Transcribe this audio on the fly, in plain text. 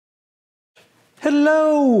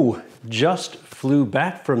Hello! Just flew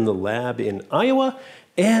back from the lab in Iowa,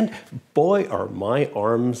 and boy are my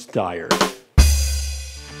arms tired.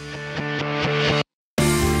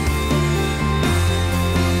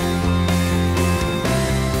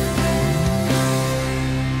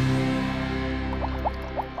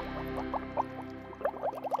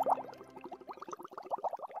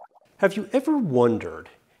 Have you ever wondered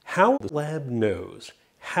how the lab knows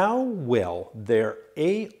how well their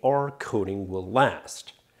AR coating will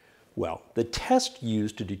last? Well, the test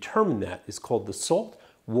used to determine that is called the salt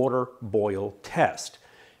water boil test.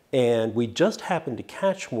 And we just happened to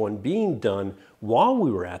catch one being done while we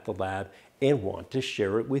were at the lab and want to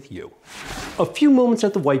share it with you. A few moments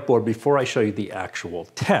at the whiteboard before I show you the actual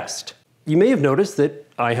test. You may have noticed that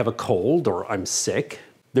I have a cold or I'm sick.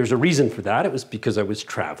 There's a reason for that. It was because I was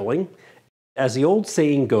traveling. As the old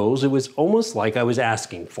saying goes, it was almost like I was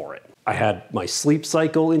asking for it. I had my sleep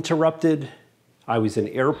cycle interrupted. I was in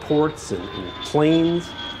airports and planes.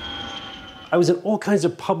 I was in all kinds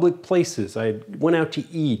of public places. I went out to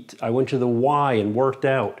eat. I went to the Y and worked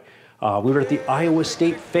out. We were at the Iowa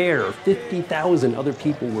State Fair. 50,000 other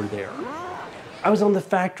people were there. I was on the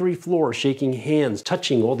factory floor shaking hands,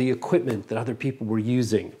 touching all the equipment that other people were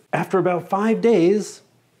using. After about 5 days,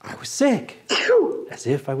 I was sick, as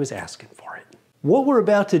if I was asking for it. What we're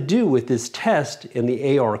about to do with this test and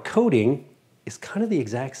the AR coating is kind of the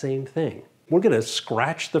exact same thing. We're gonna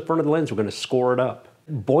scratch the front of the lens, we're gonna score it up,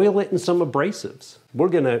 boil it in some abrasives. We're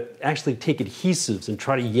gonna actually take adhesives and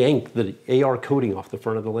try to yank the AR coating off the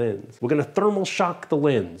front of the lens. We're gonna thermal shock the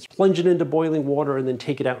lens, plunge it into boiling water, and then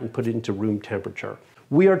take it out and put it into room temperature.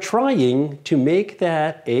 We are trying to make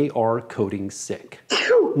that AR coating sick.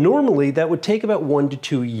 Normally, that would take about 1 to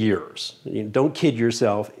 2 years. Don't kid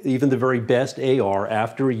yourself, even the very best AR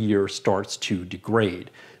after a year starts to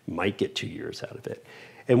degrade. Might get 2 years out of it.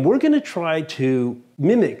 And we're gonna try to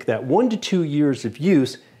mimic that 1 to 2 years of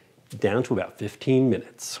use down to about 15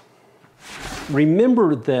 minutes.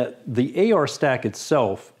 Remember that the AR stack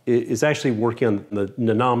itself is actually working on the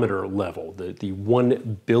nanometer level, the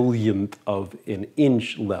 1 billionth of an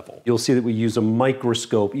inch level. You'll see that we use a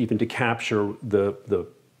microscope even to capture the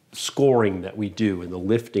scoring that we do and the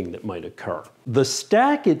lifting that might occur. The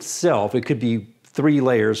stack itself, it could be 3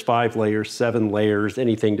 layers, 5 layers, 7 layers,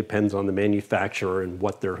 anything depends on the manufacturer and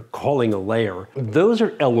what they're calling a layer. Those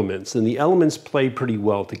are elements, and the elements play pretty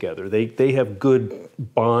well together. They have good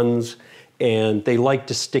bonds, and they like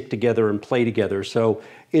to stick together and play together. So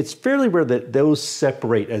it's fairly rare that those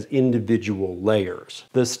separate as individual layers.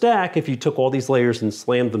 The stack, if you took all these layers and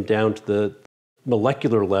slammed them down to the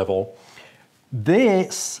molecular level,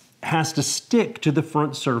 this has to stick to the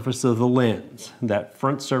front surface of the lens. That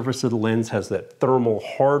front surface of the lens has that thermal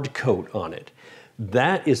hard coat on it.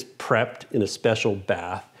 That is prepped in a special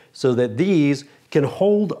bath so that these can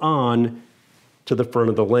hold on to the front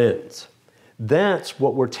of the lens. That's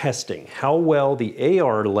what we're testing, how well the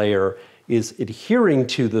AR layer is adhering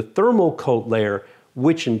to the thermal coat layer,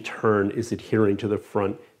 which in turn is adhering to the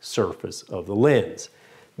front surface of the lens.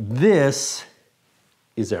 This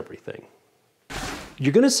is everything.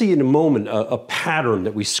 You're gonna see in a moment a pattern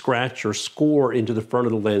that we scratch or score into the front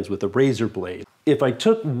of the lens with a razor blade. If I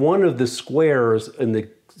took one of the squares in the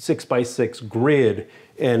 6x6 grid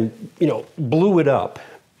and blew it up,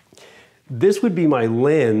 this would be my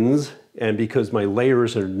lens, and because my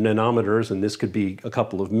layers are nanometers and this could be a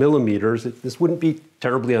couple of millimeters, this wouldn't be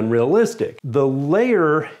terribly unrealistic. The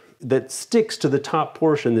layer that sticks to the top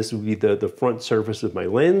portion, this would be the front surface of my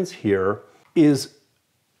lens here, is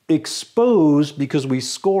exposed because we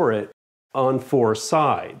score it on 4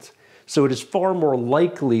 sides. So it is far more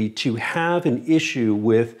likely to have an issue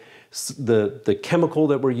with the chemical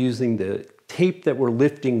that we're using, the tape that we're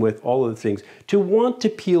lifting with, all of the things, to want to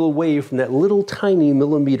peel away from that little tiny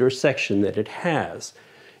millimeter section that it has.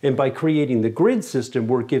 And by creating the grid system,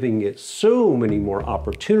 we're giving it so many more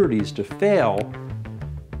opportunities to fail.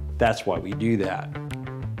 That's why we do that.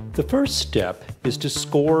 The first step is to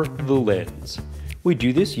score the lens. We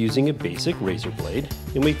do this using a basic razor blade,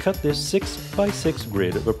 and we cut this 6x6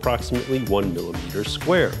 grid of approximately 1 millimeter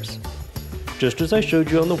squares. Just as I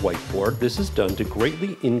showed you on the whiteboard, this is done to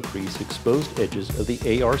greatly increase exposed edges of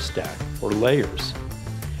the AR stack or layers.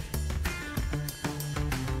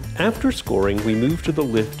 After scoring, we move to the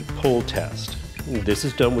lift-pull test. This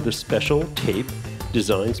is done with a special tape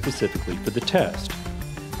designed specifically for the test.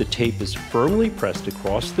 The tape is firmly pressed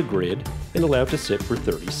across the grid and allowed to sit for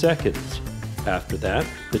 30 seconds. After that,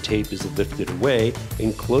 the tape is lifted away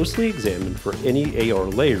and closely examined for any AR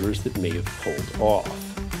layers that may have pulled off.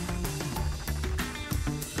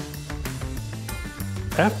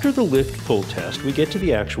 After the lift pull test, we get to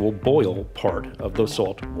the actual boil part of the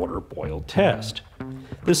salt water boil test.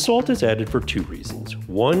 The salt is added for two reasons.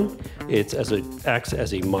 One, it acts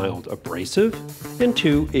as a mild abrasive, and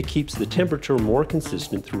two, it keeps the temperature more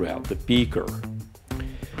consistent throughout the beaker.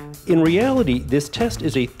 In reality, this test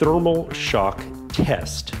is a thermal shock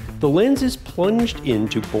test. The lens is plunged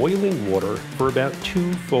into boiling water for about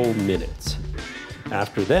 2 full minutes.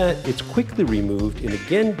 After that, it's quickly removed and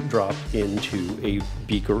again dropped into a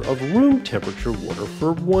beaker of room temperature water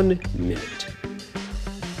for 1 minute.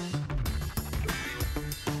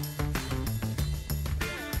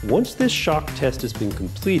 Once this shock test has been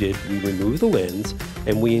completed, we remove the lens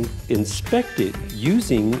and we inspect it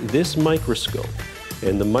using this microscope.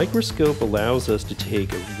 And the microscope allows us to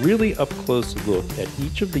take a really up-close look at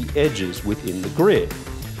each of the edges within the grid.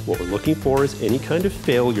 What we're looking for is any kind of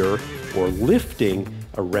failure or lifting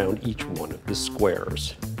around each one of the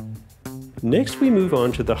squares. Next, we move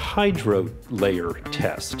on to the hydro layer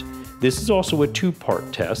test. This is also a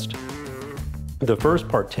two-part test. The first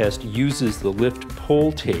part test uses the lift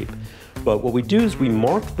pull tape, but what we do is we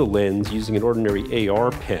mark the lens using an ordinary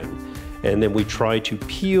AR pen, and then we try to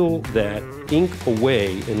peel that ink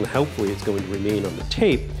away, and hopefully it's going to remain on the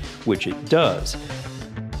tape, which it does.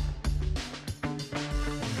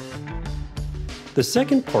 The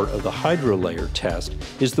second part of the hydro layer test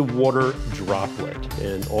is the water droplet,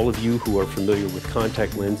 and all of you who are familiar with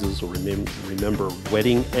contact lenses or remember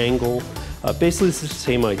wetting angle, basically it's the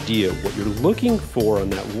same idea. What you're looking for on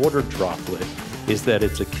that water droplet is that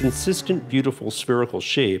it's a consistent, beautiful spherical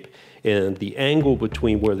shape, and the angle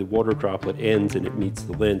between where the water droplet ends and it meets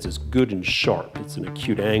the lens is good and sharp. It's an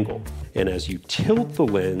acute angle. And as you tilt the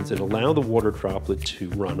lens and allow the water droplet to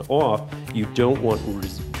run off, you don't want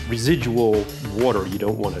residual water. You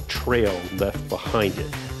don't want a trail left behind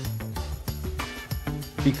it.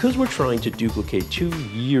 Because we're trying to duplicate 2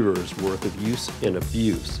 years worth of use and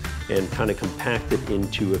abuse and kind of compact it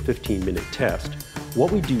into a 15-minute test,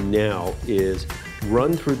 what we do now is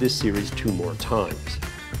run through this series 2 more times.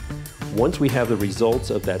 Once we have the results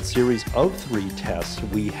of that series of 3 tests,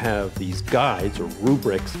 we have these guides or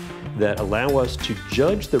rubrics that allow us to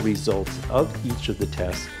judge the results of each of the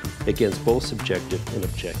tests against both subjective and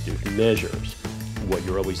objective measures. What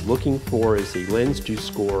you're always looking for is a lens to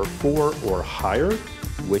score 4 or higher,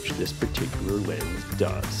 which this particular lens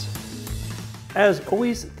does. As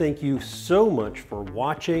always, thank you so much for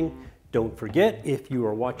watching. Don't forget, if you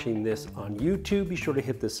are watching this on YouTube, be sure to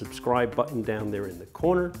hit the subscribe button down there in the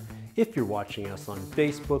corner. If you're watching us on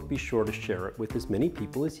Facebook, be sure to share it with as many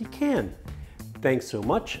people as you can. Thanks so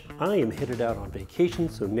much. I am headed out on vacation,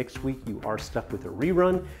 so next week you are stuck with a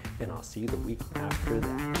rerun, and I'll see you the week after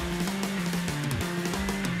that.